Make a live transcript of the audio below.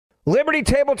Liberty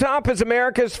Tabletop is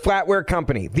America's flatware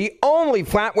company, the only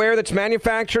flatware that's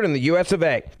manufactured in the US of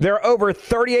A. There are over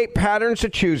 38 patterns to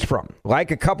choose from. Like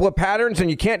a couple of patterns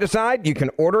and you can't decide, you can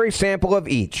order a sample of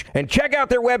each. And check out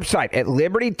their website at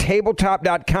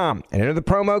libertytabletop.com and enter the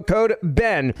promo code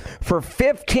BEN for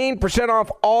 15% off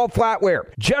all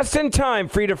flatware. Just in time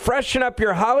for you to freshen up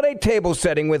your holiday table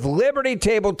setting with Liberty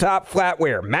Tabletop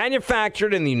flatware,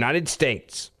 manufactured in the United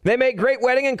States. They make great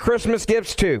wedding and Christmas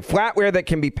gifts too, flatware that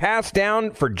can be passed down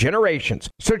for generations.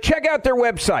 So check out their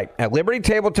website at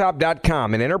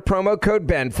libertytabletop.com and enter promo code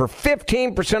BEN for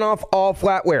 15% off all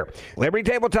flatware.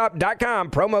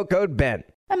 libertytabletop.com, promo code BEN.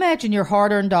 Imagine your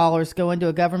hard-earned dollars go into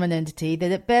a government entity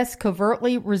that at best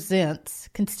covertly resents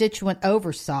constituent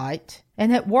oversight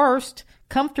and at worst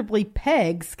comfortably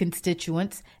pegs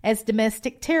constituents as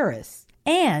domestic terrorists.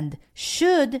 And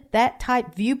should that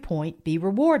type viewpoint be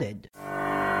rewarded?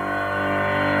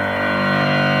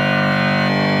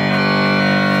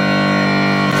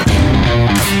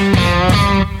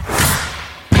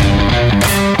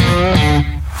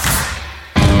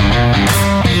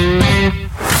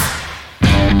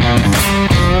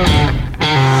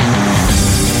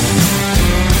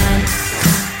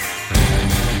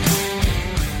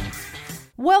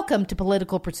 Welcome to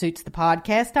Political Pursuits, the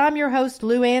podcast. I'm your host,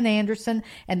 Lou Ann Anderson,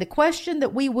 and the question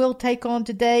that we will take on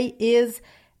today is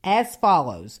as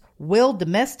follows. Will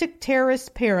domestic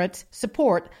terrorist parents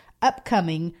support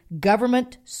upcoming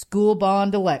government school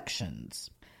bond elections?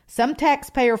 Some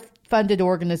taxpayer-funded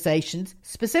organizations,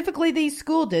 specifically these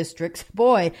school districts,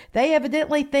 boy, they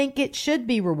evidently think it should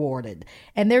be rewarded,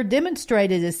 and they're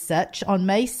demonstrated as such on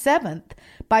May 7th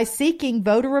by seeking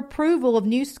voter approval of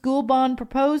new school bond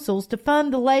proposals to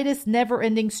fund the latest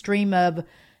never-ending stream of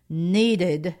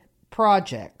needed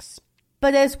projects.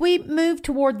 But as we move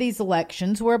toward these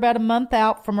elections, we're about a month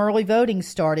out from early voting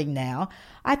starting now,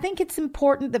 I think it's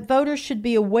important that voters should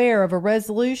be aware of a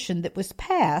resolution that was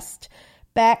passed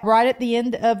back right at the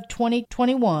end of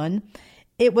 2021.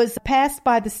 It was passed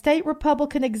by the State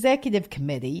Republican Executive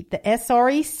Committee, the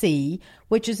SREC,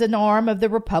 which is an arm of the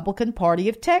Republican Party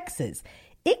of Texas.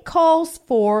 It calls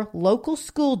for local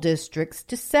school districts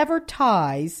to sever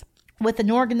ties with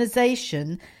an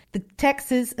organization, the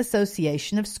Texas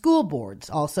Association of School Boards,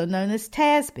 also known as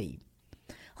TASB.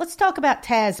 Let's talk about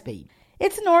TASB.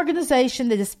 It's an organization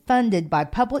that is funded by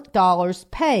public dollars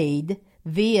paid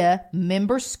via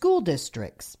member school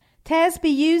districts.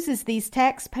 TASB uses these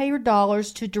taxpayer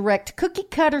dollars to direct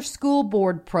cookie-cutter school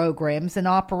board programs and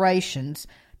operations.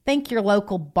 Think your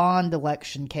local bond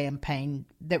election campaign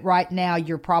that right now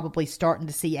you're probably starting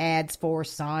to see ads for,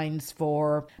 signs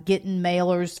for, getting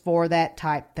mailers for, that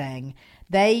type thing.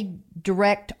 They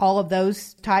direct all of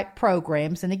those type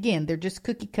programs. And again, they're just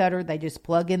cookie cutter. They just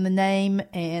plug in the name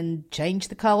and change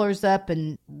the colors up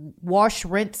and wash,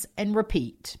 rinse, and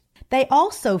repeat. They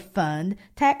also fund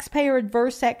taxpayer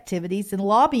adverse activities and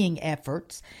lobbying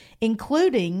efforts,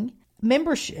 including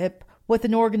membership with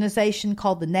an organization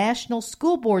called the National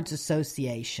School Boards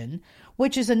Association,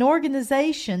 which is an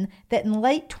organization that in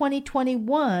late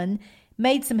 2021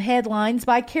 made some headlines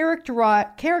by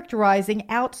characterizing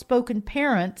outspoken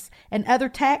parents and other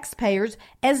taxpayers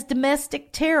as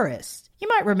domestic terrorists. You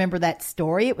might remember that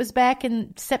story. It was back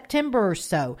in September or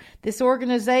so. This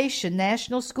organization,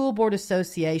 National School Board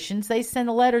Associations, they sent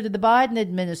a letter to the Biden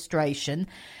administration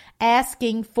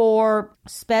asking for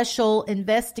special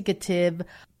investigative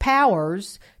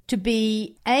powers to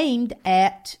be aimed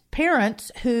at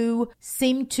parents who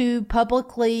seem to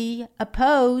publicly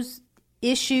oppose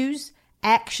issues,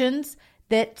 actions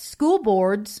that school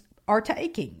boards are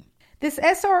taking. This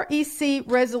SREC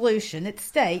resolution,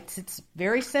 it's a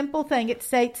very simple thing. It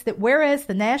states that whereas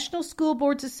the National School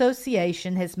Boards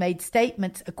Association has made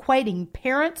statements equating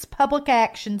parents' public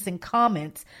actions and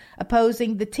comments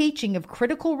opposing the teaching of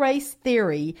critical race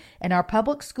theory in our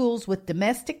public schools with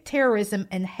domestic terrorism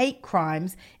and hate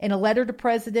crimes in a letter to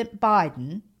President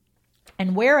Biden,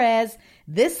 and whereas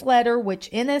this letter, which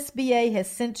NSBA has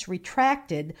since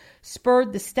retracted,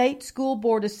 spurred the state school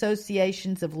board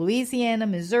associations of Louisiana,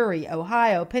 Missouri,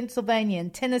 Ohio, Pennsylvania,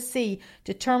 and Tennessee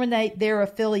to terminate their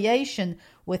affiliation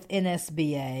with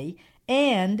NSBA,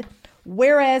 and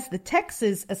whereas the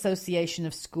Texas Association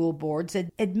of School Boards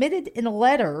had admitted in a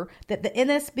letter that the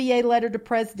NSBA letter to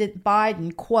President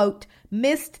Biden, quote,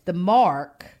 missed the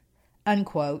mark,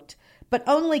 unquote, but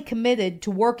only committed to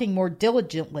working more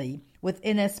diligently with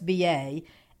NSBA,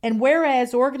 and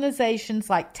whereas organizations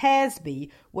like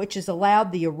TASB, which has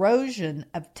allowed the erosion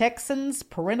of Texans'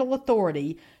 parental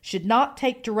authority, should not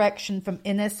take direction from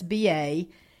NSBA,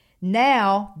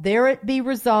 Now, there it be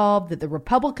resolved that the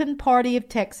Republican Party of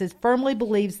Texas firmly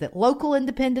believes that local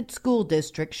independent school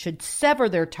districts should sever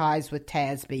their ties with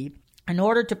TASB in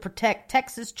order to protect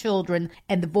Texas children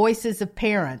and the voices of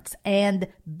parents, and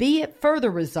be it further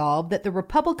resolved that the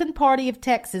Republican Party of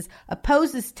Texas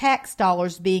opposes tax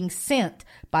dollars being sent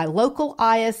by local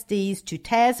ISDs to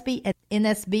TASB and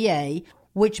NSBA,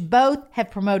 which both have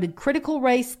promoted critical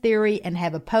race theory and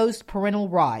have opposed parental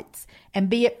rights. And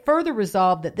be it further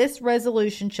resolved that this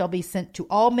resolution shall be sent to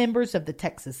all members of the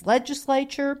Texas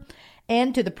legislature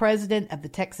and to the president of the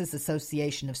Texas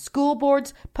Association of School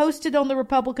Boards, posted on the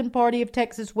Republican Party of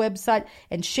Texas website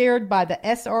and shared by the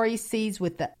SRECs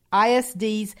with the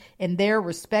ISDs in their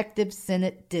respective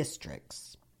Senate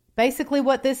districts. Basically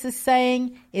what this is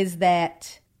saying is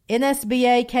that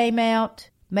NSBA came out,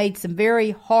 made some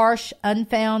very harsh,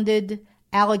 unfounded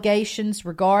allegations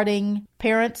regarding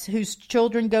parents whose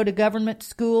children go to government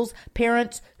schools,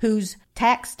 parents whose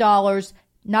tax dollars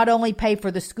not only pay for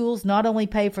the schools, not only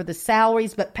pay for the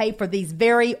salaries, but pay for these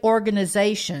very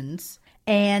organizations.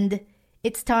 And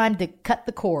it's time to cut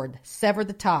the cord, sever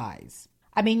the ties.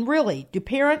 I mean, really, do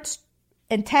parents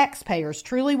and taxpayers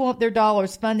truly want their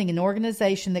dollars funding an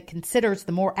organization that considers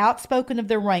the more outspoken of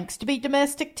their ranks to be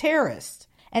domestic terrorists?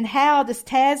 And how does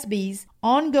TASB's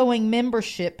ongoing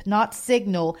membership not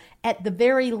signal, at the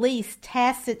very least,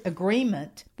 tacit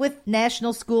agreement with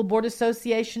National School Board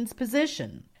Association's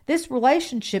position? This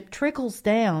relationship trickles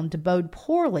down to bode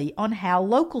poorly on how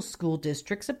local school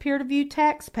districts appear to view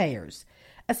taxpayers,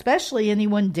 especially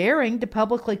anyone daring to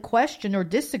publicly question or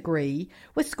disagree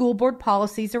with school board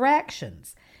policies or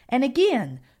actions. And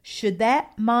again, should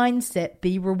that mindset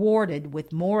be rewarded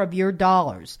with more of your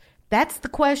dollars? That's the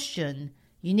question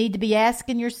you need to be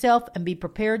asking yourself and be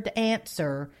prepared to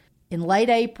answer in late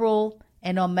April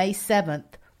and on May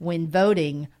 7th when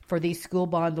voting for these school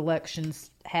bond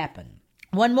elections happen.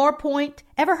 One more point.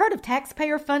 Ever heard of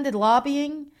taxpayer-funded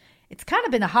lobbying? It's kind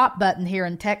of been a hot button here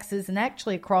in Texas and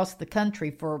actually across the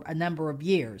country for a number of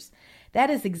years. That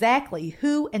is exactly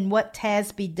who and what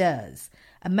TASB does.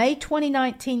 A May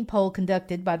 2019 poll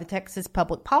conducted by the Texas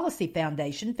Public Policy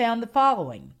Foundation found the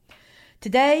following.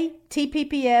 Today,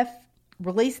 TPPF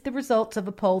released the results of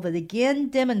a poll that again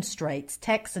demonstrates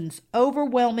Texans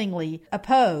overwhelmingly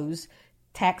oppose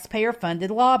taxpayer-funded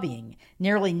lobbying.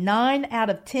 Nearly 9 out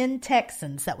of 10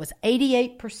 Texans, that was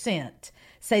 88%,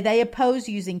 say they oppose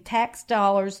using tax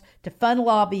dollars to fund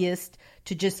lobbyists,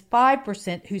 to just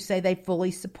 5% who say they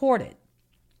fully support it.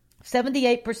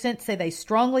 78% say they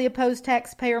strongly oppose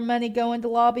taxpayer money going to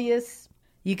lobbyists.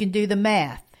 You can do the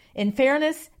math. In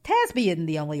fairness, TASB isn't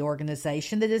the only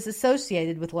organization that is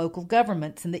associated with local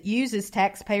governments and that uses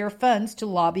taxpayer funds to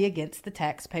lobby against the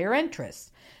taxpayer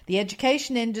interests. The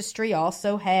education industry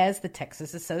also has the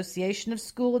Texas Association of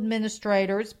School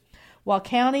Administrators, while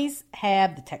counties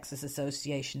have the Texas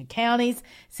Association of Counties,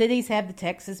 cities have the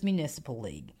Texas Municipal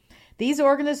League. These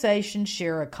organizations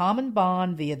share a common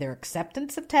bond via their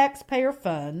acceptance of taxpayer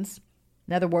funds,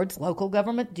 in other words, local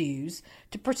government dues,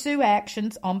 to pursue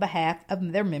actions on behalf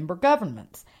of their member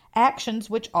governments, actions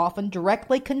which often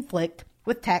directly conflict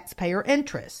with taxpayer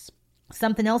interests.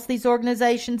 Something else these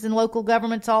organizations and local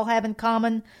governments all have in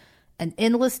common: an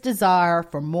endless desire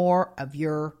for more of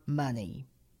your money.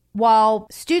 While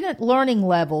student learning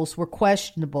levels were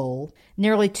questionable,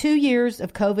 nearly 2 years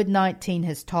of COVID-19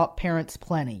 has taught parents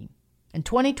plenty. In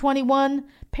 2021,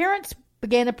 parents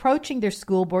began approaching their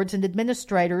school boards and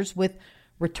administrators with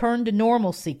return to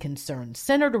normalcy concerns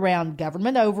centered around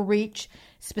government overreach,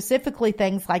 specifically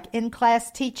things like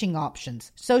in-class teaching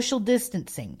options, social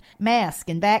distancing, mask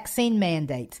and vaccine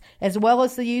mandates, as well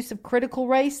as the use of critical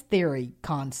race theory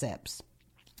concepts.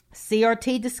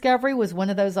 CRT discovery was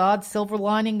one of those odd silver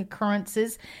lining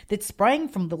occurrences that sprang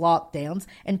from the lockdowns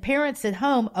and parents at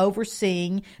home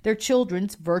overseeing their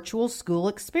children's virtual school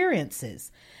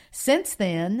experiences. Since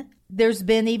then, there's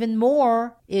been even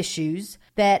more issues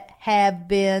that have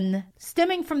been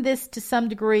stemming from this to some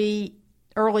degree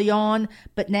early on,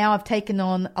 but now have taken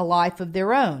on a life of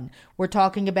their own. We're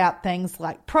talking about things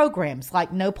like programs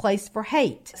like No Place for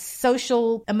Hate,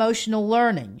 social emotional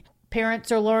learning.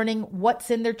 Parents are learning what's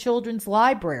in their children's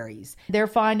libraries. They're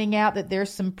finding out that there's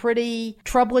some pretty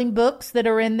troubling books that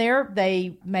are in there.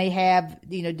 They may have,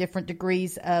 different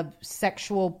degrees of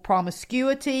sexual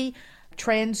promiscuity,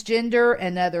 transgender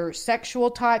and other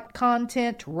sexual type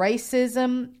content,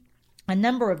 racism, a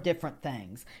number of different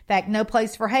things. In fact, No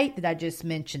Place for Hate that I just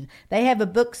mentioned, they have a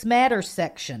Books Matter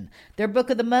section. Their book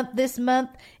of the month this month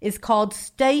is called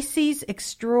Stacy's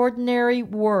Extraordinary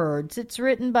Words. It's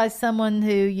written by someone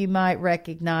who you might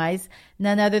recognize,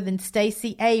 none other than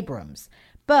Stacey Abrams.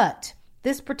 But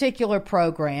this particular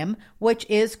program, which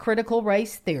is critical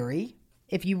race theory,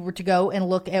 if you were to go and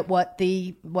look at what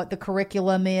the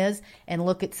curriculum is and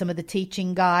look at some of the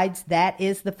teaching guides, that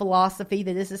is the philosophy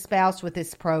that is espoused with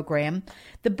this program.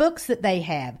 The books that they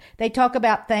have, they talk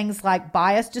about things like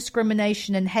bias,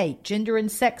 discrimination, and hate, gender and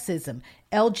sexism,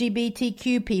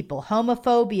 LGBTQ people,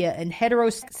 homophobia and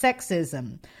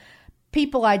heterosexism,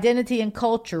 people, identity and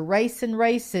culture, race and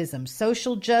racism,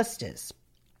 social justice,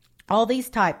 all these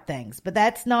type things. But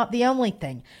that's not the only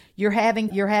thing. You're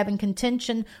having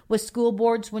contention with school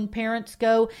boards when parents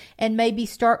go and maybe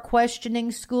start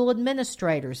questioning school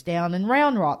administrators down in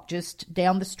Round Rock, just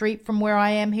down the street from where I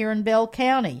am here in Bell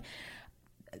County.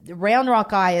 Round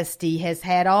Rock ISD has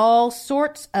had all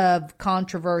sorts of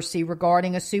controversy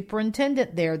regarding a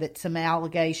superintendent there that some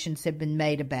allegations have been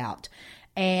made about.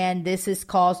 And this has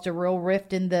caused a real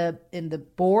rift in the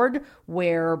board,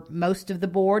 where most of the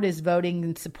board is voting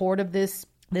in support of this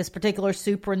particular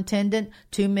superintendent.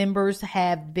 2 members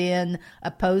have been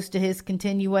opposed to his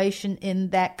continuation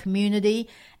in that community,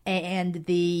 and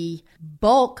the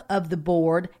bulk of the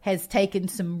board has taken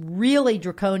some really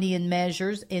draconian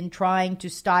measures in trying to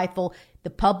stifle the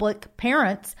public,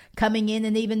 parents coming in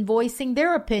and even voicing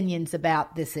their opinions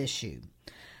about this issue.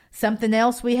 Something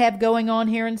else we have going on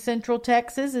here in Central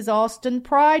Texas is Austin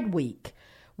Pride Week,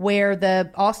 where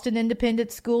the Austin Independent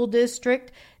School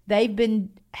District, they've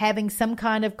been having some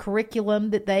kind of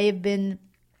curriculum that they have been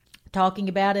talking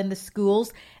about in the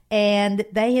schools, and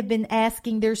they have been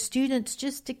asking their students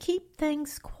just to keep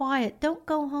things quiet. Don't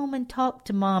go home and talk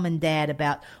to mom and dad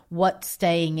about what's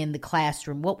staying in the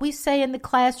classroom. What we say in the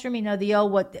classroom, the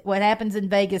old what happens in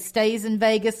Vegas stays in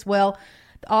Vegas. Well,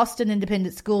 the Austin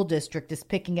Independent School District is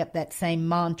picking up that same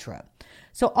mantra.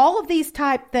 So all of these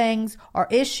type things are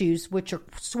issues which are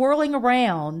swirling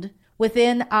around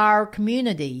within our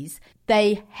communities.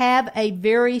 They have a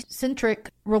very centric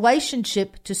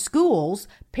relationship to schools.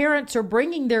 Parents are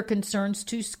bringing their concerns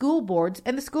to school boards,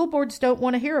 and the school boards don't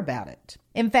want to hear about it.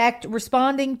 In fact,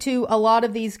 responding to a lot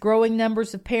of these growing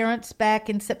numbers of parents back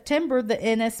in September, the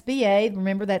NSBA,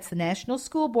 remember that's the National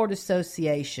School Board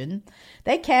Association,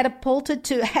 they catapulted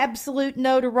to absolute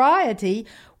notoriety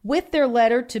with their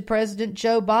letter to President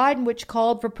Joe Biden, which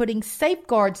called for putting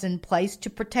safeguards in place to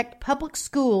protect public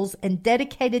schools and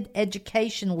dedicated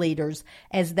education leaders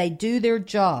as they do their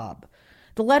job.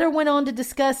 The letter went on to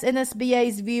discuss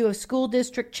NSBA's view of school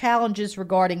district challenges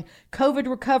regarding COVID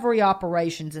recovery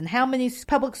operations and how many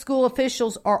public school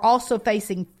officials are also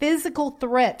facing physical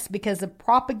threats because of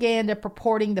propaganda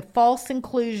purporting the false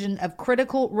inclusion of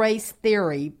critical race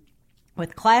theory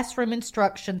with classroom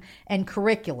instruction and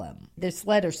curriculum. This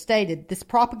letter stated, this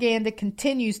propaganda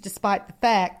continues despite the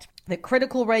fact that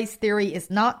critical race theory is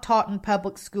not taught in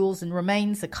public schools and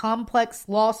remains a complex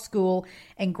law school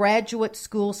and graduate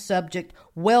school subject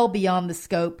well beyond the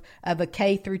scope of a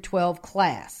K through 12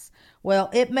 class. Well,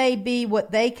 it may be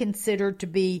what they consider to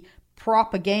be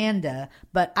propaganda,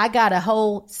 but I got a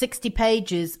whole 60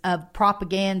 pages of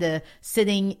propaganda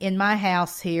sitting in my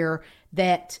house here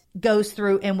that goes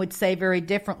through and would say very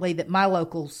differently that my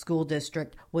local school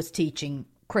district was teaching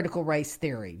critical race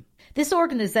theory. This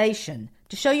organization,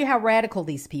 to show you how radical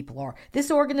these people are, this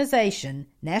organization,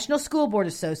 National School Board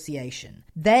Association,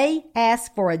 they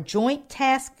ask for a joint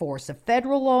task force of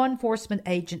federal law enforcement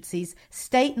agencies,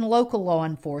 state and local law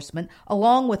enforcement,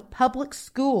 along with public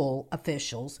school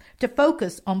officials to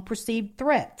focus on perceived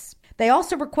threats. They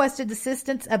also requested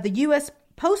assistance of the U.S.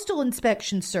 Postal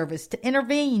Inspection Service to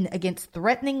intervene against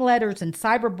threatening letters and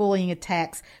cyberbullying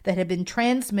attacks that have been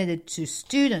transmitted to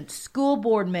students, school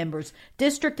board members,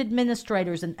 district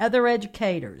administrators, and other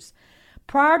educators.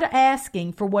 Prior to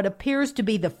asking for what appears to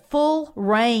be the full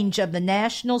range of the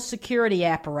national security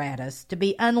apparatus to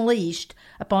be unleashed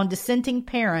upon dissenting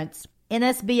parents,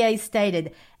 NSBA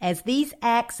stated, as these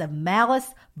acts of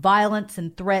malice, violence,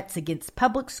 and threats against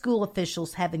public school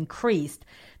officials have increased,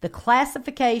 the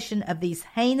classification of these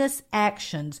heinous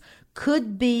actions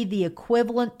could be the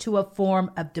equivalent to a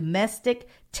form of domestic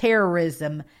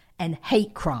terrorism and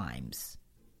hate crimes.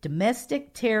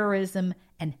 Domestic terrorism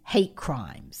and hate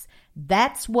crimes.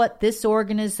 That's what this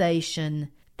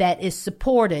organization that is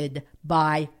supported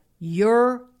by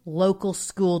your local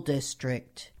school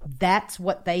district, that's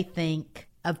what they think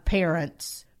of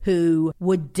parents who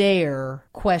would dare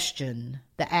question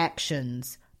the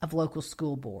actions of local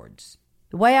school boards.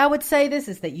 The way I would say this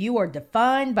is that you are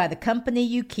defined by the company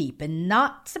you keep, and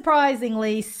not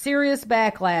surprisingly, serious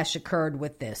backlash occurred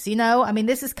with this.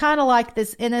 This is kind of like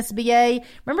this NSBA.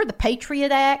 Remember the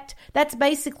Patriot Act? That's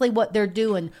basically what they're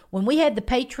doing. When we had the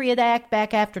Patriot Act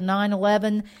back after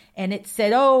 9/11, and it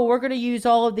said, we're going to use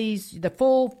all of these, the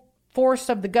full force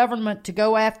of the government to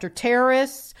go after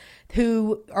terrorists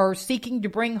who are seeking to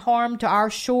bring harm to our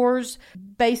shores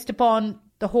based upon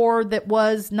the horror that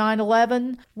was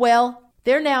 9/11. Well,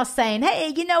 they're now saying,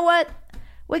 hey, you know what?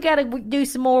 We got to do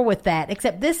some more with that.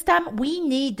 Except this time we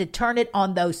need to turn it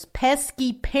on those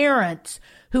pesky parents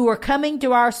who are coming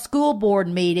to our school board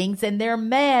meetings and they're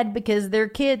mad because their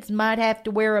kids might have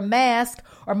to wear a mask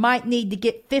or might need to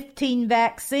get 15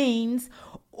 vaccines,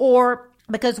 or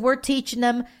because we're teaching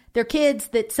them, their kids,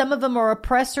 that some of them are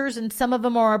oppressors and some of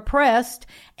them are oppressed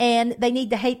and they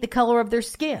need to hate the color of their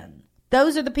skin.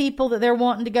 Those are the people that they're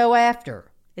wanting to go after.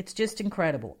 It's just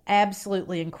incredible.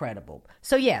 Absolutely incredible.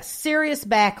 So yes, serious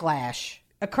backlash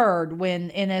occurred when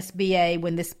this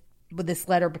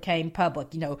letter became public.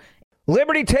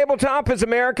 Liberty Tabletop is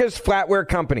America's flatware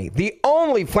company, the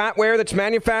only flatware that's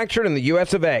manufactured in the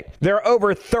US of A. There are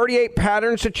over 38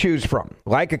 patterns to choose from.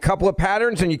 Like a couple of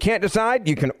patterns and you can't decide,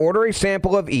 you can order a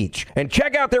sample of each. And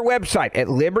check out their website at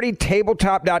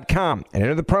libertytabletop.com and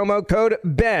enter the promo code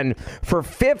BEN for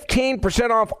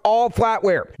 15% off all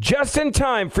flatware. Just in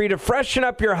time for you to freshen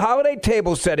up your holiday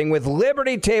table setting with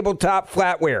Liberty Tabletop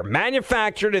flatware,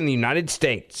 manufactured in the United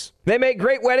States. They make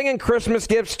great wedding and Christmas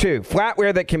gifts too,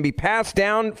 flatware that can be passed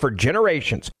down for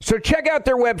generations. So check out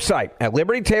their website at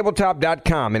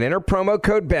libertytabletop.com and enter promo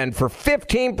code BEN for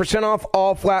 15% off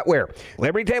all flatware.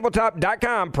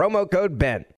 libertytabletop.com, promo code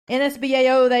BEN.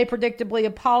 NSBAO, they predictably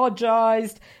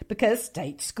apologized because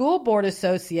state school board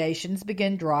associations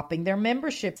began dropping their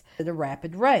memberships at a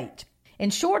rapid rate. In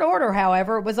short order,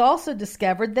 however, it was also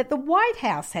discovered that the White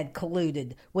House had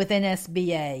colluded with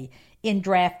NSBA in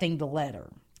drafting the letter.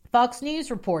 Fox News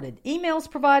reported,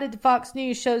 emails provided to Fox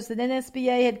News shows that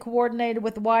NSBA had coordinated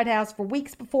with the White House for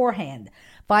weeks beforehand.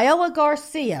 Viola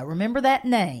Garcia, remember that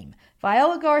name?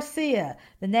 Viola Garcia,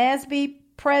 the NASB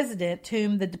president,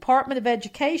 whom the Department of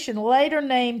Education later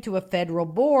named to a federal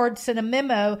board, sent a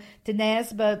memo to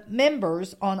NASBA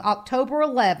members on October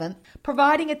 11th,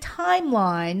 providing a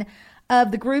timeline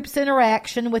of the group's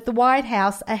interaction with the White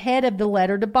House ahead of the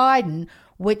letter to Biden,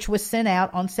 which was sent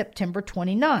out on September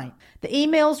 29th. The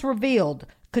emails revealed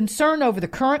concern over the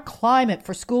current climate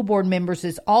for school board members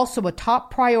is also a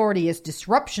top priority as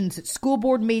disruptions at school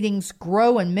board meetings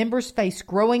grow and members face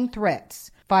growing threats,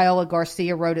 Viola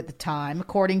Garcia wrote at the time,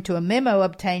 according to a memo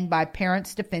obtained by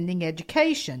Parents Defending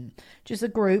Education, which is a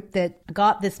group that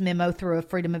got this memo through a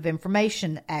Freedom of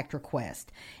Information Act request.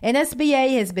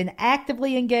 NSBA has been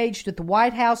actively engaged with the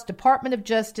White House, Department of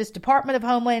Justice, Department of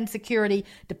Homeland Security,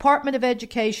 Department of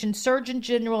Education, Surgeon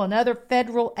General, and other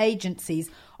federal agencies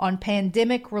on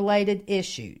pandemic-related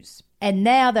issues. And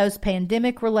now those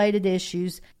pandemic-related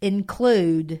issues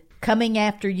include coming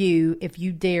after you if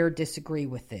you dare disagree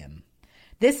with them.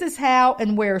 This is how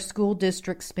and where school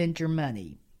districts spend your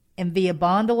money. And via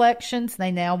bond elections,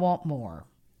 they now want more.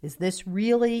 Is this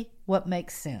really what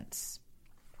makes sense?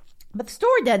 But the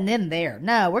story doesn't end there.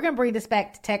 No, we're going to bring this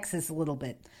back to Texas a little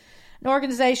bit. An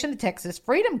organization, the Texas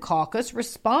Freedom Caucus,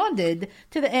 responded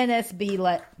to the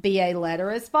NSBA letter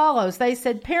as follows. They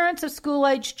said parents of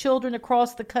school-aged children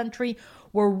across the country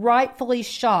were rightfully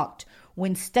shocked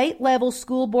when state-level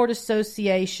school board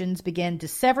associations began to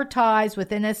sever ties with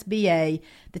NSBA.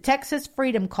 The Texas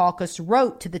Freedom Caucus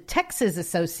wrote to the Texas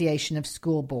Association of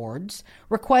School Boards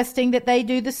requesting that they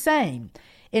do the same.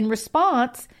 In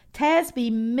response,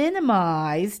 TASB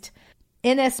minimized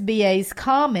NSBA's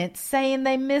comments, saying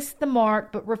they missed the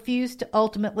mark but refused to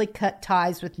ultimately cut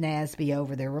ties with NASB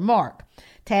over their remark.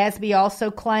 TASB also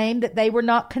claimed that they were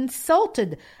not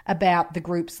consulted about the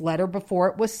group's letter before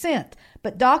it was sent,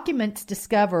 but documents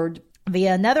discovered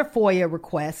via another FOIA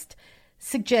request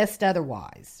suggest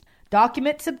otherwise.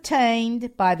 Documents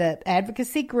obtained by the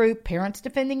advocacy group Parents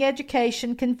Defending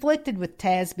Education conflicted with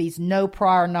TASB's no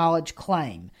prior knowledge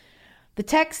claim. The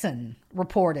Texan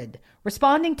reported,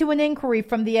 responding to an inquiry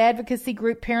from the advocacy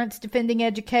group Parents Defending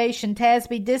Education,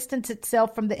 TASB distanced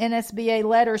itself from the NSBA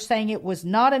letter, saying it was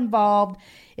not involved.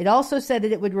 It also said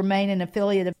that it would remain an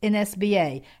affiliate of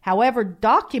NSBA. However,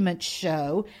 documents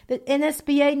show that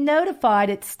NSBA notified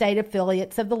its state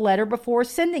affiliates of the letter before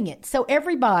sending it. So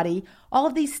everybody, all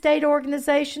of these state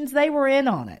organizations, they were in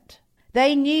on it.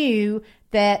 They knew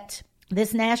that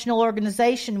this national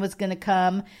organization was going to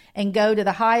come and go to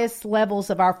the highest levels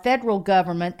of our federal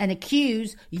government and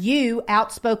accuse you,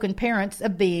 outspoken parents,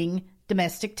 of being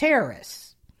domestic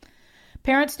terrorists.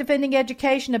 Parents Defending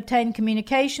Education obtained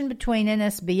communication between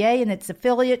NSBA and its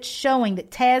affiliates showing that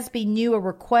TASB knew a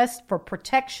request for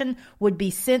protection would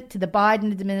be sent to the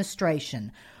Biden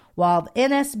administration. While the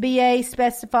NSBA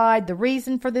specified the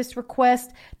reason for this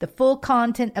request, the full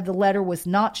content of the letter was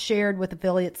not shared with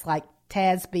affiliates like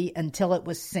TASB until it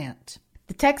was sent.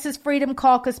 The Texas Freedom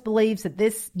Caucus believes that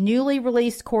this newly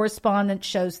released correspondence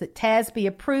shows that TASB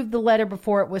approved the letter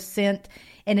before it was sent,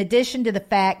 in addition to the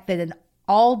fact that an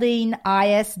Aldine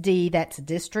ISD, that's a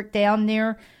district down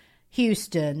near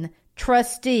Houston,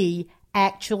 trustee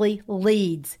actually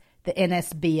leads the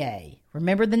NSBA.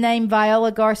 Remember the name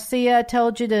Viola Garcia I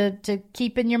told you to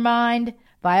keep in your mind?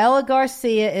 Viola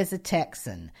Garcia is a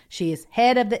Texan. She is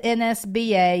head of the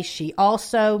NSBA. She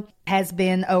also has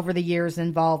been, over the years,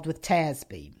 involved with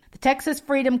TASB. The Texas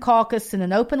Freedom Caucus sent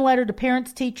an open letter to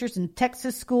parents, teachers, and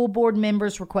Texas school board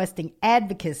members requesting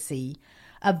advocacy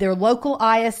of their local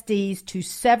ISDs to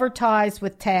sever ties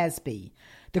with TASB.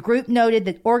 The group noted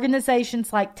that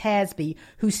organizations like TASB,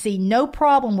 who see no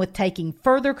problem with taking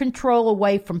further control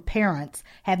away from parents,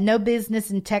 have no business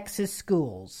in Texas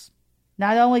schools.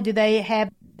 Not only do they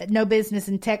have no business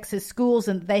in Texas schools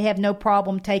and they have no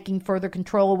problem taking further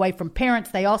control away from parents,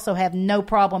 they also have no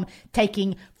problem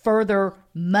taking further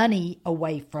money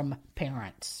away from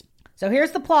parents. So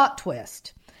here's the plot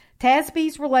twist.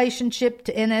 TASB's relationship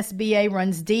to NSBA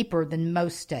runs deeper than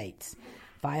most states.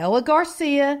 Viola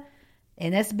Garcia,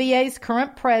 NSBA's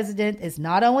current president, is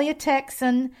not only a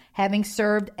Texan, having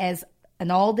served as an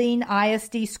Aldine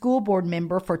ISD school board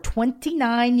member for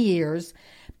 29 years,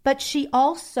 but she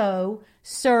also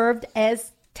served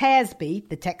as TASB,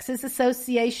 the Texas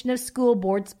Association of School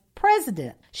Boards,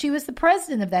 president. She was the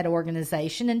president of that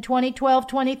organization in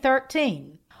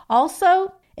 2012-2013.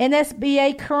 Also,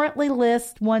 NSBA currently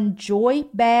lists one Joy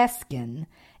Baskin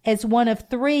as one of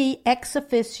 3 ex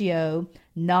officio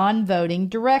non-voting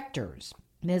directors.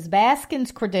 Ms.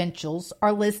 Baskin's credentials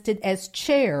are listed as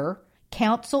Chair,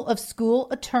 Council of School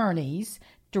Attorneys,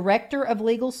 Director of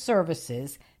Legal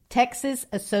Services, Texas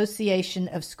Association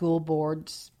of School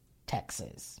Boards,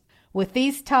 Texas. With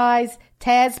these ties,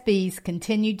 TASB's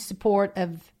continued support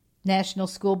of National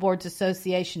School Boards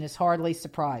Association is hardly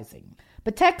surprising.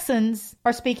 But Texans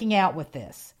are speaking out with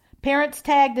this. Parents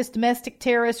tagged as domestic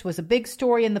terrorists was a big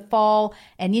story in the fall,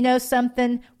 and you know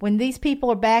something? When these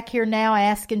people are back here now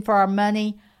asking for our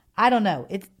money, I don't know.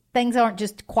 Things aren't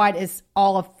just quite as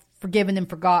all of forgiven and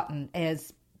forgotten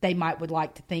as they would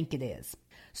like to think it is.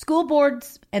 School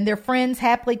boards and their friends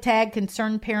happily tag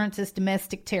concerned parents as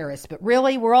domestic terrorists. But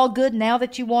really, we're all good now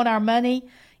that you want our money.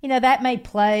 You know, that may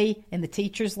play in the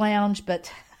teacher's lounge, but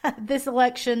this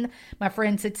election, my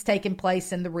friends, it's taken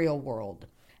place in the real world.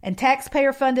 And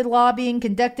taxpayer-funded lobbying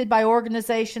conducted by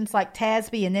organizations like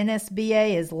TASB and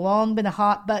NSBA has long been a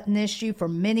hot-button issue for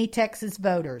many Texas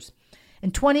voters.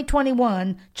 In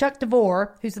 2021, Chuck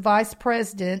DeVore, who's the vice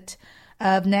president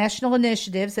of national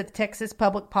initiatives at the Texas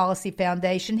Public Policy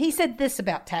Foundation, he said this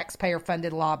about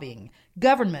taxpayer-funded lobbying.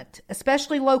 Government,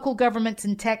 especially local governments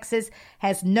in Texas,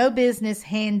 has no business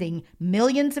handing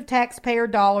millions of taxpayer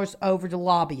dollars over to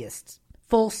lobbyists.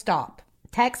 Full stop.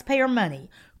 Taxpayer money,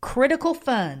 critical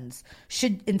funds,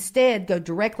 should instead go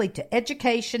directly to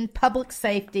education, public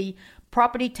safety,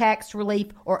 property tax relief,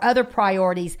 or other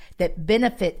priorities that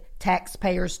benefit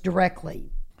taxpayers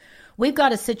directly. We've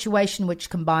got a situation which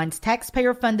combines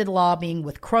taxpayer-funded lobbying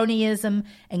with cronyism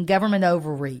and government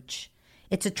overreach.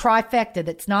 It's a trifecta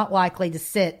that's not likely to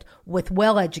sit with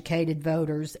well-educated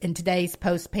voters in today's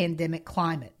post-pandemic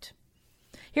climate.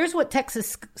 Here's what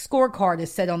Texas Scorecard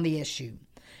has said on the issue.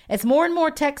 As more and more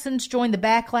Texans join the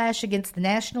backlash against the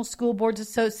National School Boards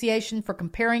Association for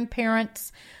comparing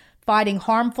parents fighting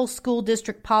harmful school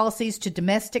district policies to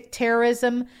domestic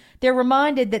terrorism, they're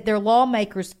reminded that their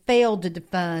lawmakers failed to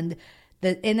defund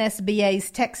the NSBA's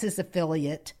Texas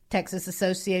affiliate, Texas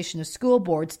Association of School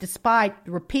Boards, despite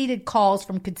repeated calls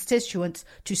from constituents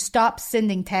to stop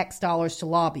sending tax dollars to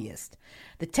lobbyists.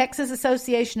 The Texas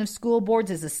Association of School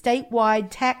Boards is a statewide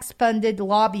tax-funded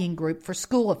lobbying group for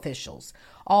school officials.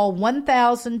 All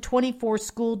 1,024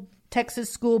 Texas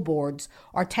school boards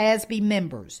are TASB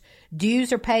members.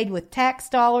 Dues are paid with tax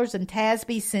dollars, and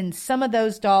TASB sends some of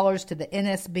those dollars to the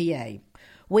NSBA.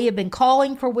 We have been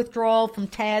calling for withdrawal from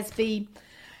TASB,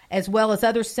 as well as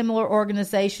other similar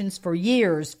organizations for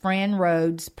years, Fran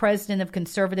Rhodes, president of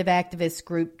conservative activist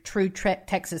group True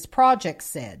Texas Project,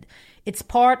 said. It's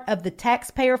part of the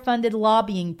taxpayer-funded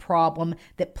lobbying problem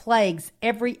that plagues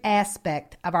every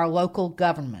aspect of our local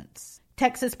governments.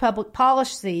 Texas Public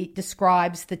Policy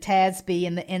describes the TASB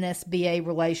and the NSBA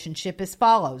relationship as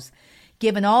follows.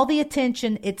 Given all the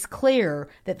attention, it's clear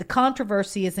that the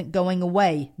controversy isn't going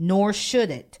away, nor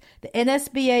should it. The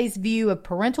NSBA's view of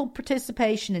parental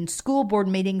participation in school board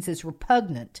meetings is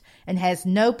repugnant and has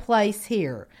no place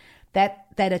here. That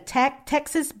a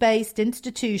Texas-based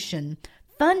institution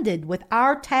funded with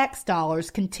our tax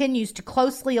dollars continues to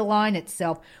closely align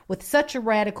itself with such a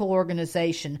radical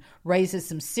organization raises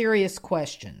some serious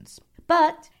questions.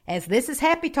 But as this is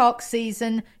Happy Talk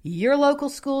season, your local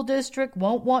school district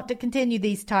won't want to continue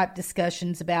these type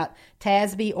discussions about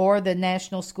TASB or the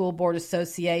National School Board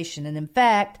Association. And in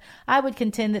fact, I would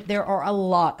contend that there are a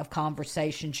lot of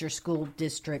conversations your school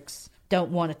districts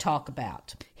don't want to talk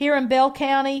about. Here in Bell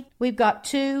County, we've got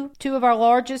two of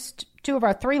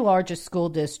our three largest school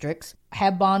districts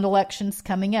have bond elections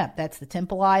coming up. That's the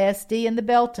Temple ISD and the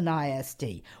Belton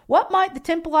ISD. What might the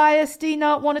Temple ISD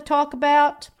not want to talk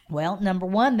about? Well, number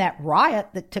one, that riot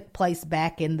that took place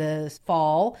back in the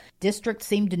fall. Districts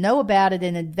seemed to know about it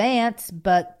in advance,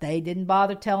 but they didn't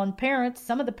bother telling parents.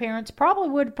 Some of the parents probably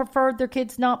would have preferred their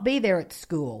kids not be there at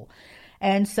school.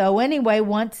 And so anyway,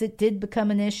 once it did become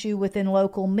an issue within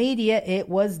local media, it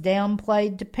was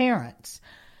downplayed to parents.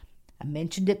 I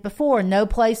mentioned it before, No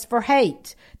Place for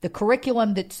Hate. The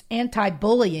curriculum that's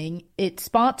anti-bullying, it's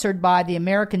sponsored by the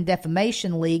American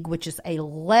Defamation League, which is a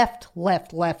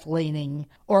left-leaning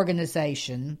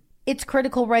organization. It's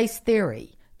critical race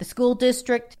theory. The school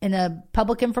district, in a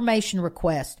public information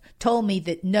request, told me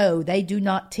that no, they do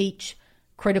not teach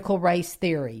critical race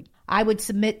theory. I would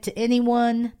submit to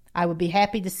anyone. I would be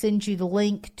happy to send you the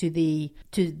link to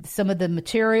some of the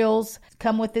materials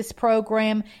come with this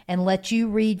program and let you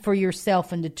read for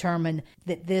yourself and determine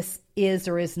that this is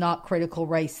or is not critical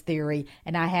race theory.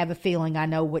 And I have a feeling I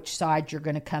know which side you're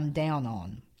going to come down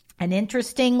on. And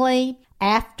interestingly,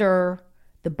 after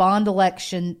the bond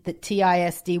election that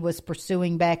TISD was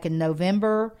pursuing back in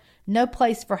November, No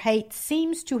Place for Hate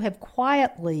seems to have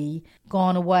quietly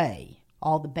gone away.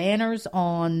 All the banners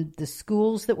on the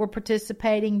schools that were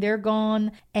participating, they're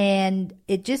gone. And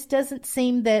it just doesn't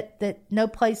seem that No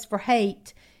Place for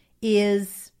Hate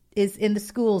is in the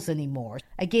schools anymore.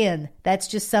 Again, that's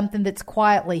just something that's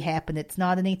quietly happened. It's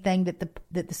not anything that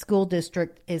the school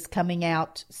district is coming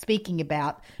out speaking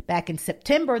about. Back in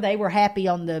September, they were happy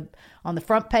on the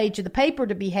front page of the paper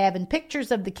to be having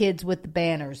pictures of the kids with the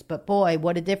banners. But boy,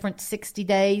 what a difference 60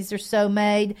 days or so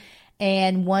made.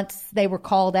 And once they were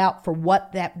called out for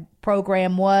what that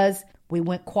program was, we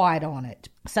went quiet on it.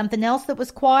 Something else that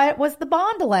was quiet was the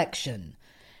bond election.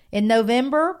 In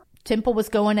November, Temple was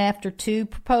going after two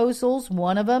proposals.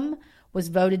 One of them was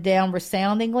voted down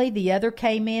resoundingly. The other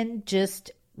came in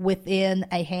just within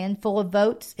a handful of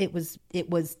votes. It was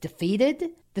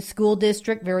defeated. The school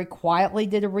district very quietly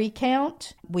did a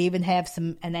recount. We even have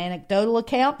an anecdotal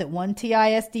account that one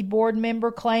TISD board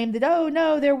member claimed that, oh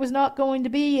no, there was not going to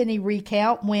be any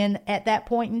recount, when at that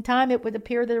point in time it would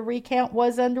appear that a recount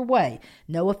was underway.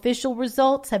 No official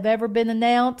results have ever been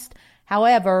announced.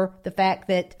 However, the fact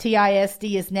that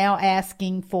TISD is now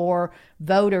asking for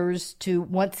voters to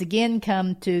once again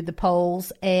come to the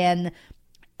polls and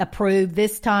approve,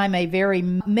 this time a very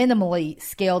minimally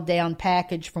scaled down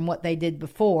package from what they did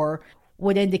before,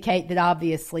 would indicate that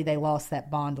obviously they lost that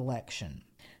bond election.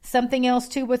 Something else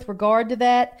too with regard to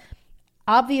that,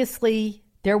 obviously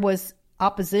there was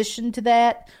opposition to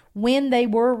that when they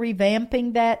were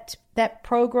revamping that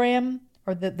program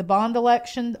or the bond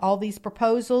election, all these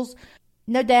proposals.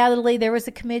 No doubtedly, there was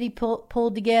a committee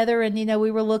pulled together, and,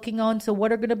 we were looking on, so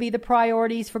what are going to be the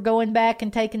priorities for going back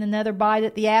and taking another bite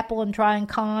at the apple and try and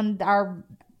con our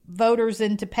voters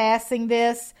into passing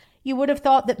this? You would have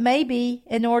thought that maybe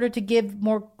in order to give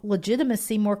more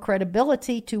legitimacy, more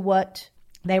credibility to what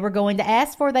they were going to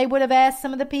ask for, they would have asked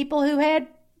some of the people who had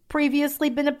previously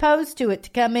been opposed to it to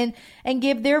come in and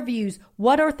give their views.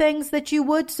 What are things that you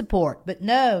would support? But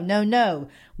no.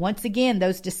 Once again,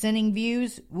 those dissenting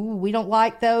views, we don't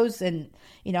like those. And,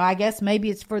 I guess maybe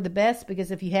it's for the best,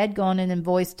 because if you had gone in and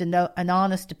voiced an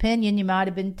honest opinion, you might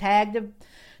have been tagged a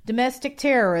domestic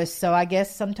terrorist. So I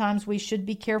guess sometimes we should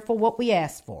be careful what we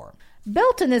ask for.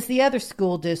 Belton is the other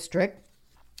school district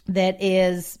that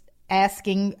is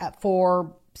asking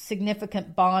for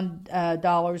significant bond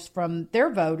dollars from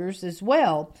their voters as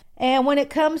well. And when it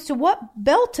comes to what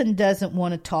Belton doesn't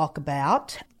want to talk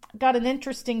about, I got an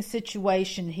interesting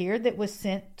situation here that was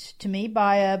sent to me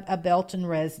by a Belton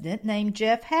resident named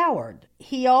Jeff Howard.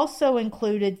 He also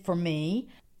included for me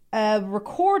a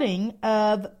recording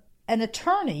of an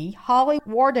attorney, Holly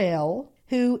Wardell,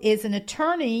 who is an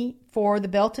attorney for the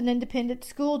Belton Independent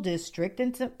School District,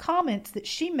 and some comments that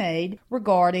she made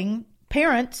regarding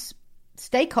parents,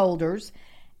 stakeholders,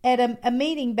 at a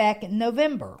meeting back in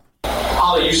November.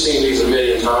 Holly, you've seen these a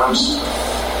million times.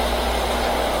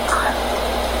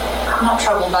 I'm not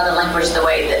troubled by the language the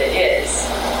way that it is.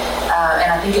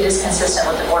 And I think it is consistent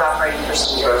with the board operating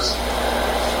procedures.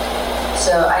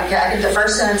 So I think the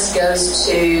first sentence goes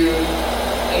to,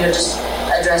 just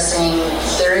addressing,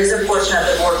 there is a portion of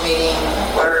the board meeting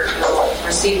where you'll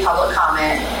receive public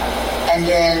comment. And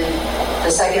then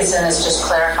the second sentence just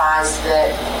clarifies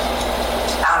that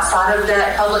outside of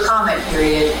that public comment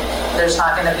period, there's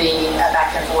not going to be a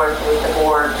back and forth with the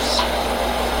board,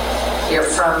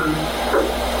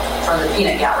 from the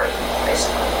peanut gallery,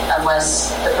 basically,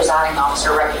 unless the presiding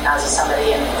officer recognizes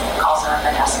somebody and calls them up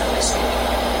and asks them to speak.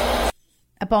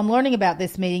 Upon learning about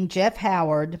this meeting, Jeff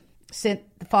Howard sent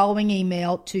the following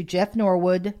email to Jeff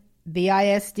Norwood,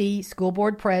 BISD School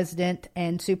Board President,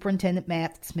 and Superintendent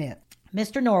Matt Smith.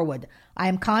 Mr. Norwood, I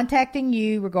am contacting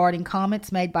you regarding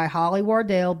comments made by Holly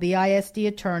Wardell, BISD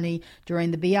attorney,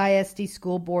 during the BISD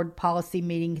School Board Policy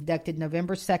meeting conducted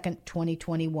November 2nd,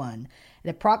 2021.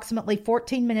 At approximately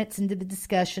 14 minutes into the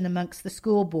discussion amongst the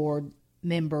school board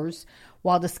members,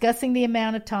 while discussing the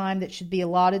amount of time that should be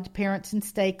allotted to parents and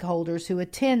stakeholders who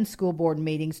attend school board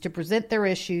meetings to present their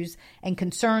issues and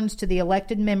concerns to the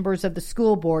elected members of the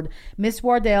school board, Ms.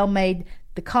 Wardell made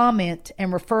the comment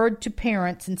and referred to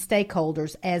parents and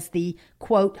stakeholders as the,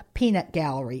 quote, peanut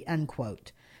gallery,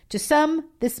 unquote. To some,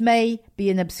 this may be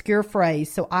an obscure phrase,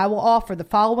 so I will offer the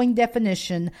following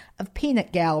definition of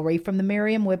peanut gallery from the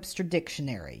Merriam-Webster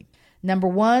Dictionary. Number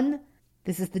one,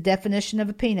 this is the definition of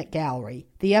a peanut gallery,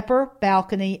 the upper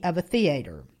balcony of a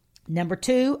theater. Number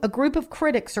two, a group of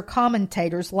critics or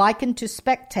commentators likened to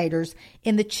spectators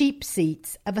in the cheap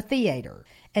seats of a theater.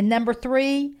 And number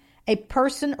three, a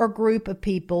person or group of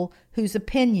people whose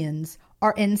opinions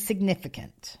are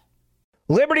insignificant.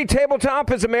 Liberty Tabletop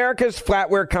is America's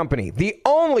flatware company, the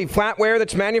only flatware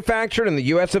that's manufactured in the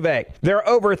US of A. There are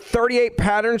over 38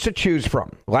 patterns to choose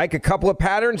from. Like a couple of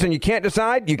patterns and you can't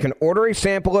decide, you can order a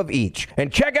sample of each.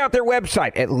 And check out their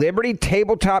website at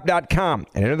libertytabletop.com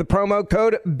and enter the promo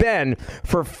code BEN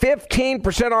for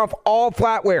 15% off all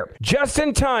flatware. Just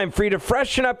in time for you to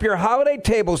freshen up your holiday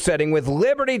table setting with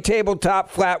Liberty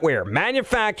Tabletop flatware,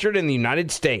 manufactured in the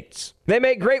United States. They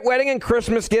make great wedding and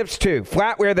Christmas gifts too,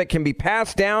 flatware that can be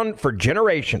passed down for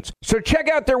generations. So check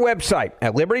out their website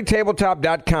at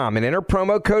libertytabletop.com and enter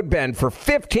promo code BEN for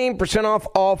 15% off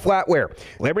all flatware.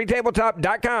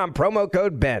 libertytabletop.com, promo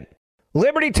code BEN.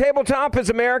 Liberty Tabletop is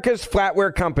America's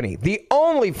flatware company, the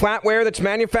only flatware that's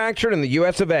manufactured in the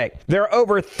US of A. There are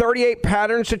over 38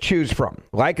 patterns to choose from.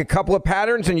 Like a couple of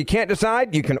patterns and you can't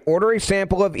decide, you can order a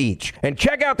sample of each. And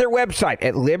check out their website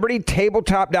at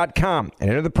libertytabletop.com and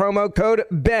enter the promo code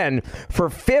BEN for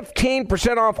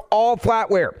 15% off all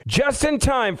flatware. Just in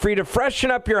time for you to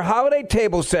freshen up your holiday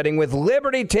table setting with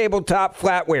Liberty Tabletop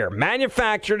flatware,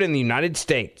 manufactured in the United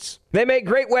States. They make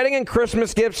great wedding and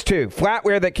Christmas gifts too,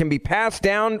 flatware that can be passed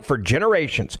down for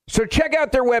generations. So check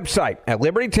out their website at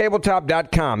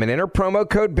libertytabletop.com and enter promo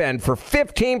code BEN for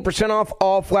 15% off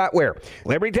all flatware.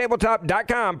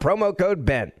 libertytabletop.com, promo code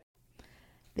BEN.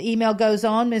 The email goes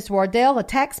on, Ms. Wardell, a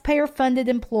taxpayer-funded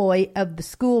employee of the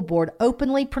school board,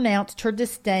 openly pronounced her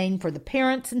disdain for the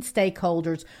parents and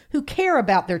stakeholders who care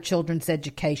about their children's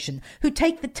education, who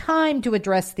take the time to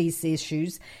address these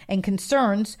issues and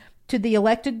concerns to the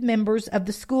elected members of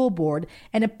the school board,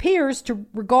 and appears to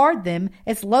regard them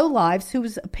as lowlifes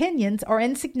whose opinions are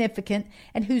insignificant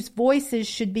and whose voices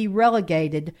should be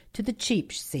relegated to the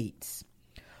cheap seats.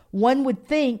 One would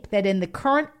think that in the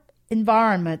current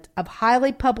environment of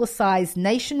highly publicized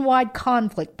nationwide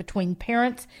conflict between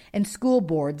parents and school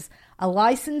boards, a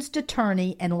licensed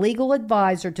attorney and legal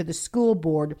advisor to the school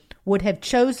board would have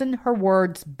chosen her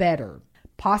words better.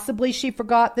 Possibly she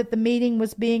forgot that the meeting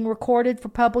was being recorded for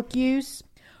public use.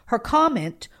 Her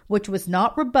comment, which was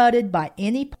not rebutted by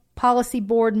any policy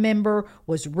board member,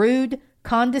 was rude,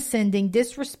 condescending,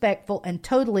 disrespectful, and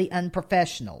totally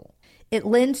unprofessional. It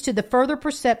lends to the further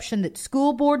perception that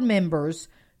school board members,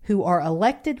 who are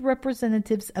elected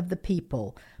representatives of the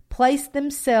people, place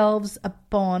themselves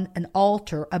upon an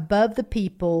altar above the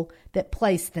people that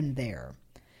place them there.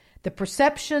 The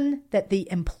perception that the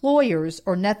employers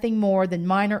are nothing more than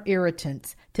minor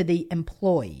irritants to the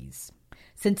employees.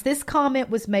 Since this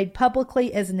comment was made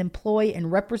publicly as an employee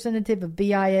and representative of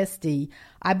BISD,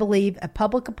 I believe a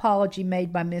public apology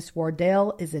made by Ms.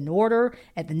 Wardell is in order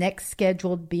at the next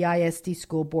scheduled BISD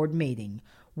school board meeting.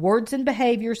 Words and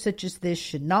behavior such as this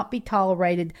should not be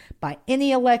tolerated by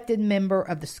any elected member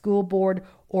of the school board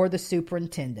or the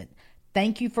superintendent.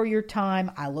 Thank you for your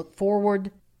time. I look forward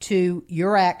to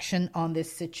your action on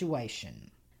this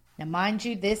situation. Now, mind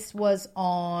you, this was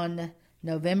on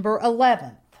November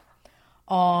 11th.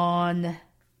 On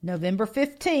November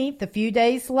 15th, a few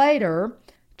days later,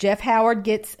 Jeff Howard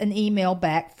gets an email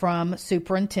back from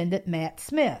Superintendent Matt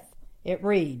Smith. It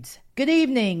reads, "Good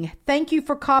evening. Thank you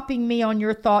for copying me on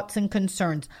your thoughts and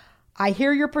concerns. I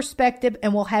hear your perspective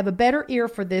and will have a better ear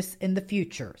for this in the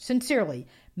future. Sincerely,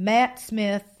 Matt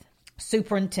Smith,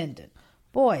 Superintendent."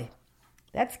 Boy,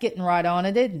 that's getting right on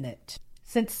it, isn't it?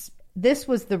 Since this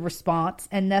was the response,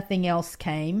 and nothing else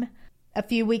came. A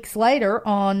few weeks later,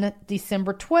 on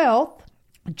December 12th,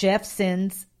 Jeff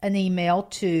sends an email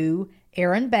to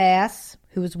Aaron Bass,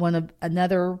 who was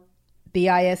another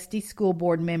BISD school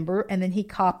board member, and then he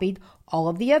copied all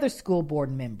of the other school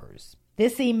board members.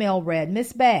 This email read,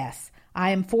 Ms. Bass,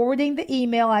 I am forwarding the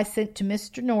email I sent to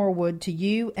Mr. Norwood to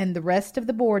you and the rest of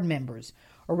the board members.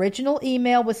 Original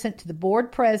email was sent to the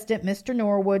board president, Mr.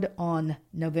 Norwood, on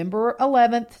November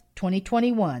 11th,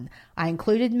 2021. I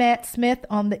included Matt Smith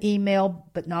on the email,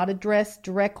 but not addressed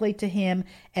directly to him,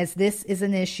 as this is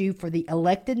an issue for the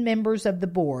elected members of the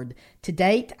board. To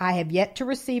date, I have yet to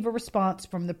receive a response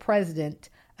from the president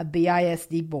of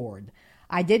BISD board.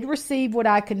 I did receive what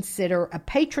I consider a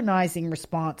patronizing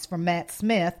response from Matt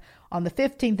Smith on the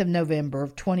 15th of November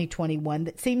of 2021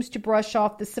 that seems to brush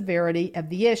off the severity of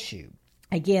the issue.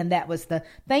 Again, that was the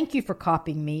thank you for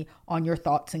copying me on your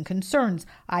thoughts and concerns.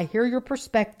 I hear your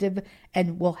perspective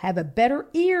and will have a better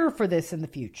ear for this in the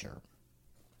future.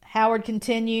 Howard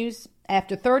continues,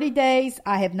 after 30 days,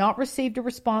 I have not received a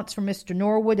response from Mr.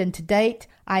 Norwood, and to date,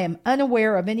 I am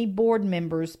unaware of any board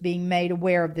members being made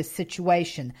aware of this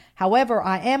situation. However,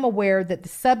 I am aware that the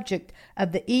subject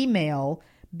of the email,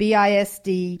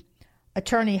 BISD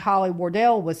attorney Holly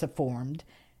Wardell was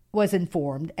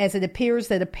informed, as it appears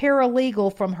that a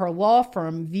paralegal from her law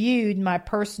firm viewed my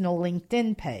personal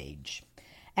LinkedIn page.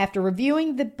 After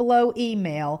reviewing the below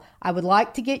email, I would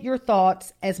like to get your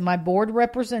thoughts as my board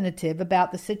representative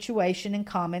about the situation and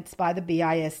comments by the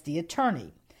BISD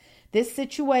attorney. This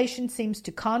situation seems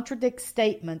to contradict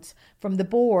statements from the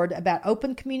board about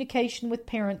open communication with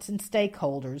parents and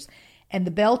stakeholders and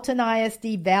the Belton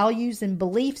ISD values and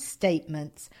belief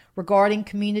statements regarding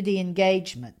community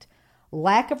engagement.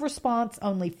 Lack of response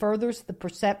only furthers the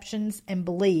perceptions and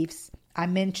beliefs I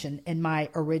mentioned in my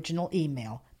original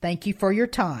email. Thank you for your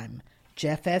time.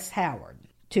 Jeff S. Howard.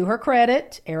 To her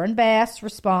credit, Aaron Bass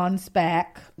responds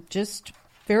back, just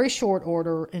very short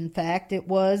order. In fact, it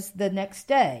was the next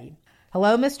day.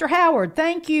 Hello, Mr. Howard.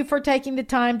 Thank you for taking the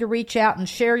time to reach out and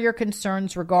share your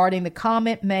concerns regarding the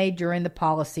comment made during the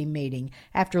policy meeting.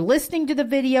 After listening to the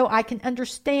video, I can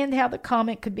understand how the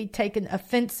comment could be taken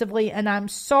offensively, and I'm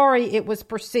sorry it was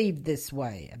perceived this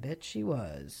way. I bet she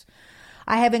was.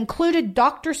 I have included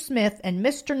Dr. Smith and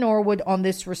Mr. Norwood on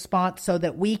this response so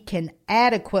that we can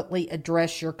adequately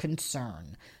address your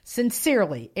concern.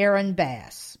 Sincerely, Aaron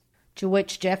Bass. To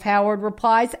which Jeff Howard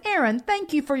replies, Aaron,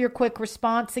 thank you for your quick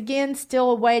response. Again,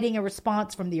 still awaiting a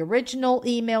response from the original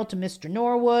email to Mr.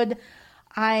 Norwood.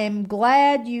 I am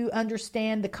glad you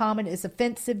understand the comment is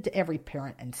offensive to every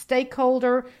parent and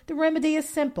stakeholder. The remedy is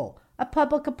simple, a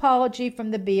public apology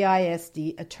from the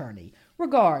BISD attorney.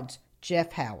 Regards,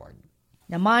 Jeff Howard.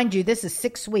 Now, mind you, this is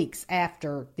 6 weeks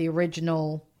after the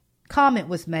original comment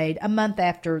was made, a month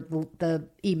after the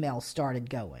email started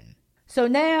going. So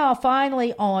now,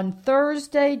 finally, on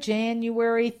Thursday,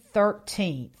 January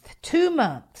 13th, 2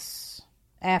 months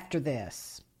after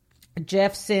this,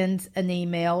 Jeff sends an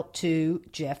email to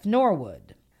Jeff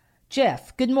Norwood.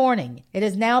 Jeff, good morning. It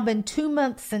has now been 2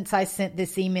 months since I sent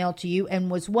this email to you and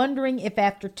was wondering if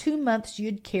after 2 months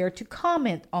you'd care to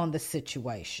comment on the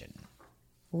situation.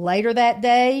 Later that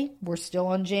day, we're still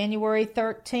on January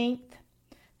 13th,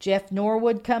 Jeff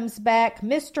Norwood comes back,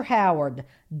 Mr. Howard,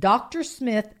 Dr.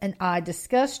 Smith and I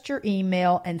discussed your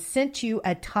email and sent you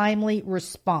a timely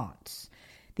response.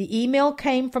 The email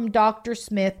came from Dr.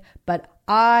 Smith, but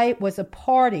I was a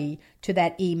party to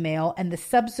that email and the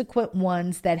subsequent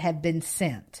ones that have been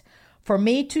sent. For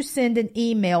me to send an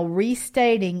email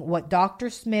restating what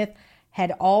Dr. Smith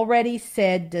had already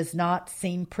said does not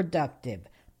seem productive.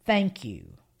 Thank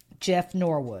you. Jeff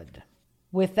Norwood.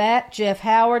 With that, Jeff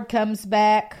Howard comes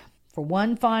back for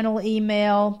one final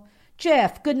email.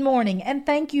 Jeff, good morning, and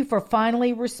thank you for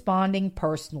finally responding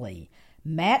personally.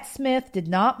 Matt Smith did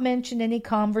not mention any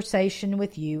conversation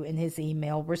with you in his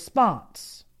email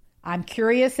response. I'm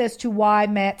curious as to why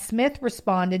Matt Smith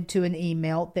responded to an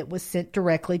email that was sent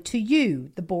directly to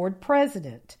you, the board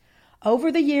president.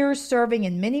 Over the years serving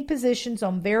in many positions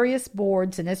on various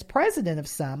boards and as president of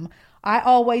some, I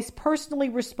always personally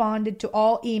responded to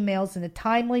all emails in a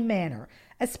timely manner,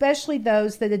 especially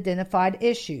those that identified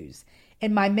issues.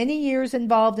 In my many years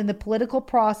involved in the political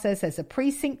process as a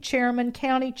precinct chairman,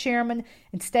 county chairman,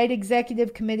 and state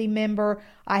executive committee member,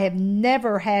 I have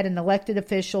never had an elected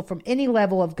official from any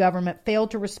level of government fail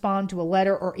to respond to a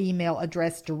letter or email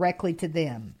addressed directly to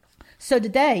them. So to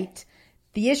date,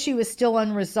 the issue is still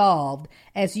unresolved,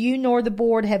 as you nor the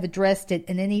board have addressed it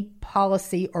in any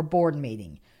policy or board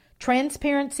meeting.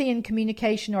 Transparency and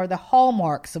communication are the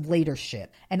hallmarks of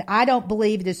leadership, and I don't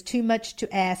believe it is too much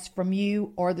to ask from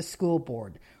you or the school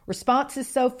board. Responses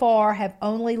so far have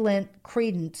only lent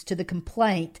credence to the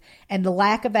complaint, and the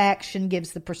lack of action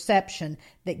gives the perception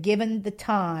that given the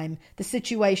time, the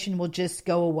situation will just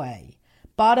go away.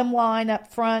 Bottom line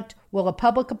up front, will a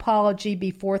public apology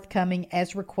be forthcoming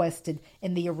as requested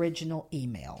in the original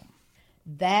email?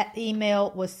 That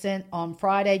email was sent on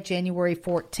Friday, January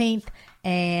 14th,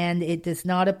 and it does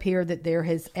not appear that there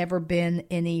has ever been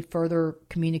any further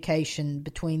communication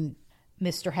between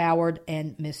Mr. Howard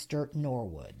and Mr.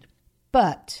 Norwood.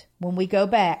 But when we go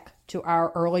back to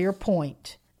our earlier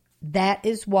point, that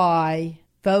is why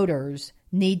voters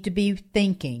need to be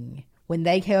thinking when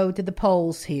they go to the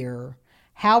polls here,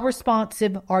 how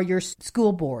responsive are your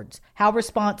school boards? How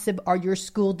responsive are your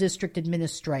school district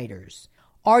administrators?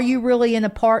 Are you really in a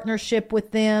partnership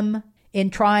with them in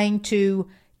trying to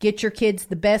get your kids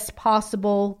the best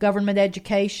possible government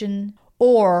education?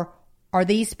 Or are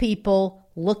these people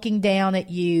looking down at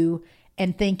you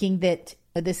and thinking that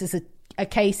this is a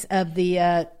case of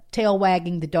the tail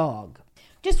wagging the dog?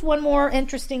 Just one more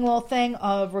interesting little thing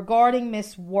regarding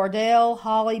Miss Wardell,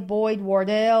 Holly Boyd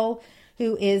Wardell,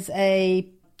 who is a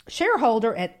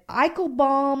shareholder at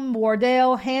Eichelbaum,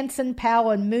 Wardell, Hanson,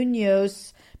 Powell, and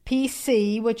Munoz,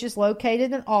 PC, which is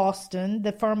located in Austin.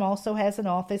 The firm also has an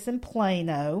office in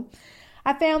Plano.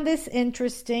 I found this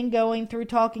interesting, going through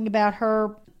talking about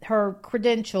her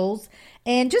credentials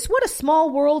and just what a small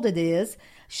world it is.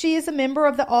 She is a member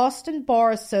of the Austin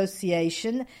Bar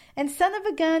Association, and son of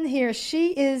a gun here, she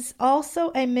is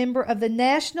also a member of the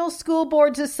National School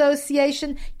Boards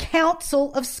Association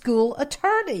Council of School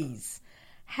Attorneys.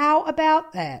 How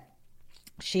about that?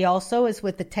 She also is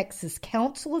with the Texas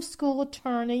Council of School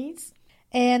Attorneys,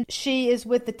 and she is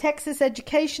with the Texas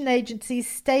Education Agency's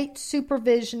State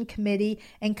Supervision Committee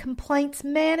and Complaints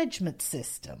Management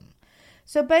System.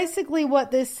 So basically what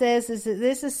this says is that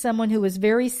this is someone who is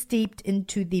very steeped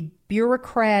into the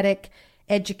bureaucratic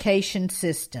education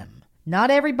system.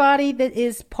 Not everybody that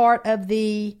is part of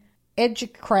the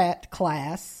educrat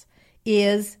class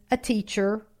is a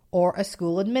teacher or a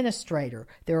school administrator.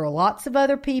 There are lots of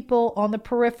other people on the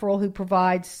peripheral who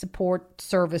provide support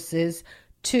services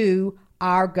to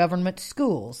our government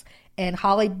schools, and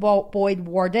Holly Boyd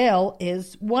Wardell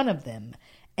is one of them.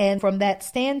 And from that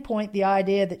standpoint, the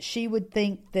idea that she would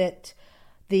think that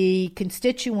the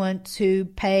constituents who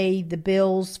pay the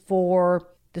bills for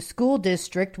the school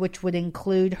district, which would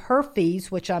include her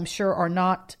fees, which I'm sure are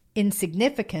not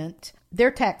insignificant, they're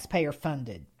taxpayer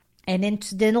funded. And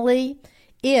incidentally,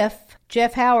 if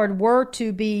Jeff Howard were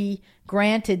to be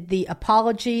granted the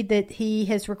apology that he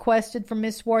has requested from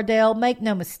Ms. Wardell, make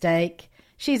no mistake,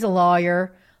 she's a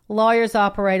lawyer. Lawyers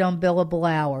operate on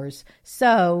billable hours.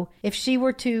 So if she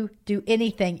were to do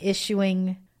anything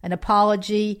issuing an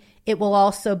apology, it will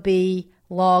also be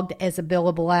logged as a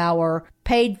billable hour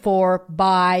paid for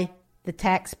by the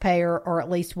taxpayer, or at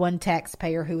least one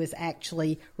taxpayer who is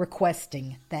actually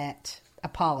requesting that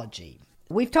apology.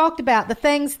 We've talked about the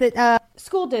things that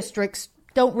school districts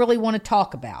don't really want to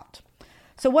talk about.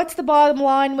 So what's the bottom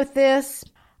line with this?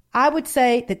 I would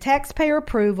say the taxpayer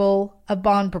approval of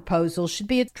bond proposals should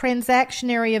be a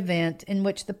transactionary event in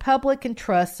which the public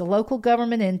entrusts a local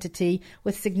government entity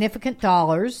with significant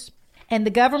dollars, and the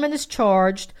government is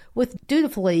charged with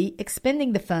dutifully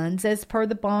expending the funds as per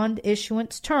the bond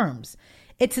issuance terms.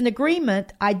 It's an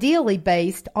agreement ideally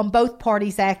based on both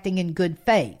parties acting in good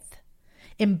faith,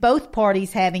 in both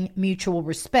parties having mutual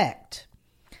respect.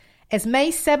 As May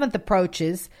 7th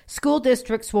approaches, school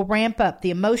districts will ramp up the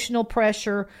emotional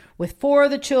pressure with For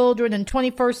the Children and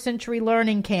 21st Century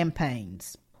Learning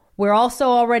campaigns. We're also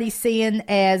already seeing,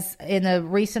 as in a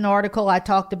recent article, I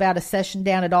talked about a session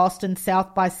down at Austin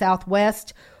South by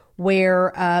Southwest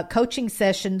where coaching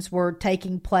sessions were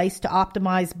taking place to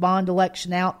optimize bond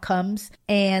election outcomes.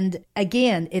 And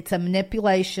again, it's a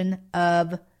manipulation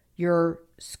of your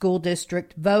school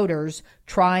district voters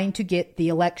trying to get the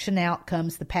election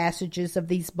outcomes, the passages of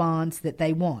these bonds that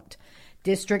they want.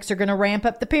 Districts are going to ramp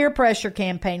up the peer pressure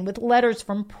campaign with letters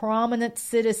from prominent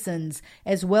citizens,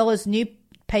 as well as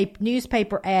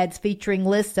newspaper ads featuring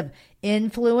lists of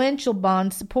influential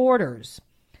bond supporters.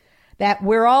 That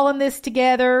we're all in this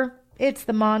together, it's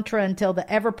the mantra until the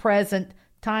ever-present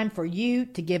time for you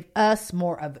to give us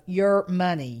more of your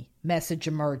money message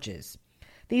emerges.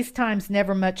 These times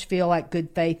never much feel like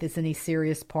good faith is any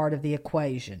serious part of the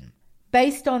equation.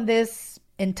 Based on this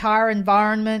entire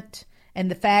environment and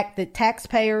the fact that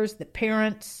taxpayers, that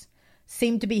parents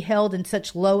seem to be held in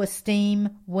such low esteem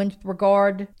with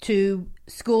regard to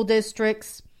school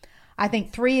districts, I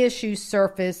think 3 issues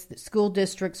surface that school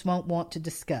districts won't want to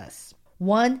discuss.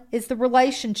 One is the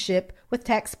relationship with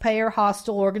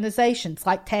taxpayer-hostile organizations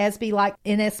like TASB, like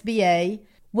NSBA.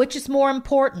 Which is more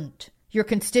important, your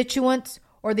constituents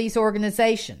or these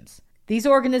organizations? These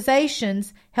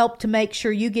organizations help to make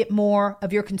sure you get more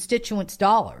of your constituents'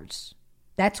 dollars.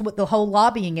 That's what the whole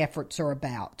lobbying efforts are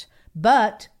about.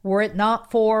 But were it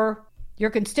not for your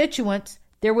constituents,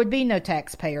 there would be no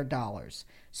taxpayer dollars.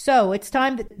 So it's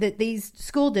time that these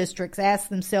school districts ask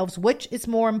themselves which is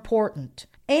more important.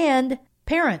 And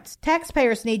parents,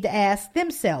 taxpayers need to ask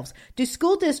themselves, do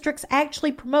school districts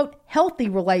actually promote healthy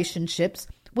relationships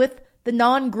with the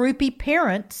non-groupie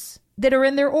parents that are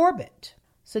in their orbit?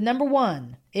 So number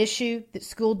 1, issue that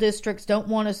school districts don't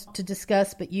want us to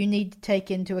discuss, but you need to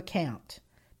take into account: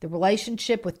 the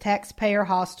relationship with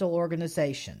taxpayer-hostile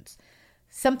organizations.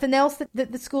 Something else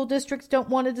that the school districts don't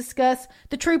want to discuss: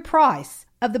 the true price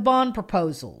of the bond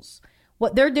proposals.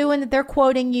 What they're doing, they're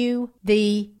quoting you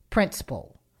the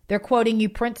principal. They're quoting you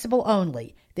principal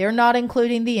only. They're not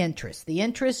including the interest. The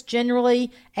interest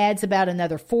generally adds about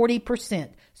another 40%.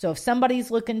 So if somebody's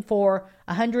looking for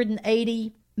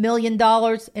 $180 million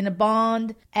in a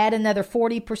bond, add another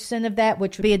 40% of that,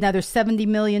 which would be another $70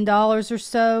 million or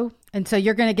so. And so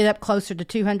you're going to get up closer to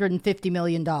 $250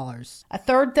 million. A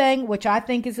third thing, which I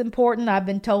think is important, I've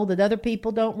been told that other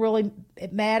people don't really,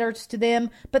 it matters to them,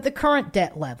 but the current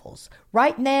debt levels.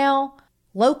 Right now,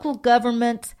 local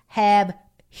governments have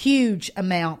huge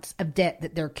amounts of debt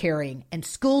that they're carrying, and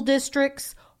school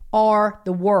districts are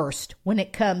the worst when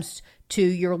it comes to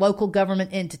your local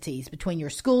government entities, between your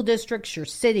school districts, your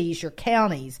cities, your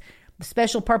counties, the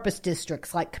special purpose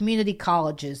districts like community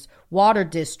colleges, water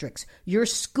districts. Your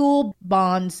school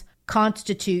bonds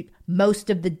constitute most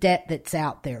of the debt that's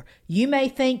out there. You may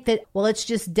think that, well, it's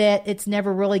just debt. It's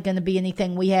never really going to be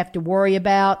anything we have to worry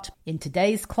about. In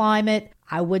today's climate,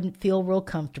 I wouldn't feel real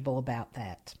comfortable about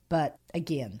that. But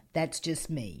again, that's just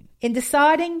me. In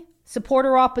deciding support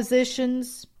or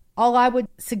oppositions, all I would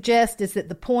suggest is that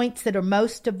the points that are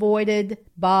most avoided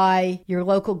by your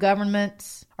local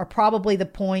governments are probably the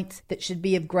points that should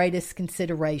be of greatest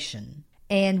consideration.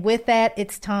 And with that,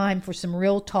 it's time for some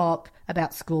real talk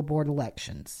about school board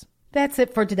elections. That's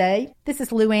it for today. This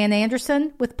is Lou Ann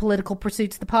Anderson with Political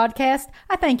Pursuits, the podcast.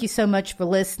 I thank you so much for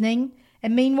listening.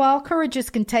 And meanwhile, courage is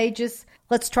contagious.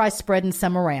 Let's try spreading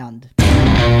some around.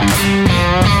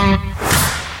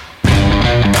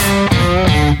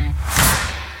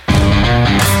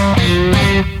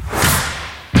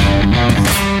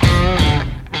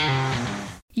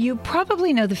 You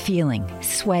probably know the feeling: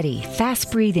 sweaty,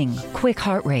 fast breathing, quick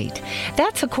heart rate.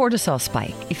 That's a cortisol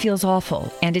spike. It feels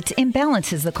awful, and its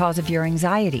imbalance is the cause of your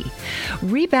anxiety.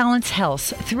 Rebalance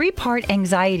Health's 3-part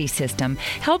anxiety system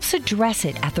helps address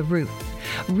it at the root.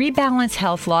 Rebalance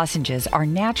Health lozenges are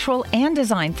natural and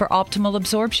designed for optimal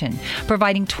absorption,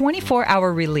 providing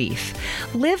 24-hour relief.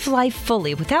 Live life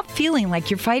fully without feeling like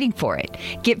you're fighting for it.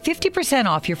 Get 50%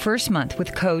 off your first month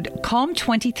with code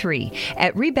CALM23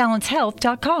 at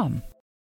rebalancehealth.com.